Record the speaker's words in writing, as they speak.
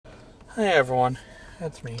Hi everyone,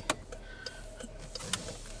 that's me.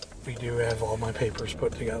 We do have all my papers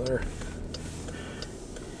put together.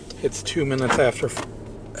 It's 2 minutes after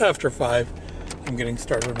 5. I'm getting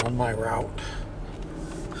started on my route.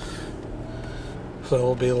 So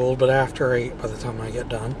it'll be a little bit after 8 by the time I get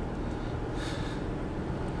done.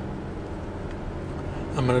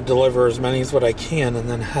 I'm going to deliver as many as what I can and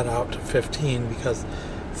then head out to 15 because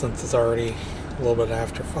since it's already a little bit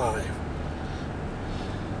after 5.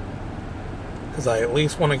 Because I at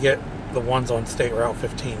least want to get the ones on State Route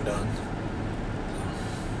 15 done.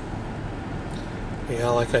 But yeah,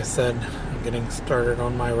 like I said, I'm getting started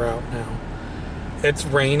on my route now. It's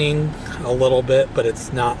raining a little bit, but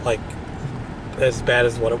it's not like as bad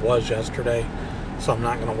as what it was yesterday. So I'm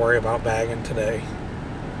not going to worry about bagging today.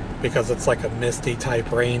 Because it's like a misty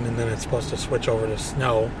type rain and then it's supposed to switch over to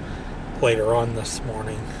snow later on this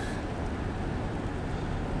morning.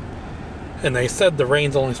 And they said the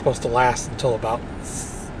rain's only supposed to last until about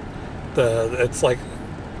it's like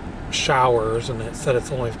showers, and it said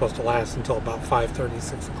it's only supposed to last until about 5:30,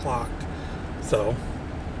 6 o'clock. So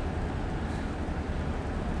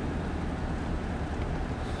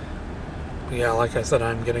yeah, like I said,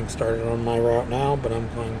 I'm getting started on my route now, but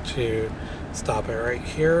I'm going to stop it right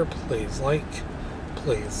here. Please like,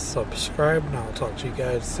 please subscribe, and I'll talk to you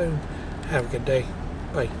guys soon. Have a good day.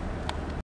 Bye.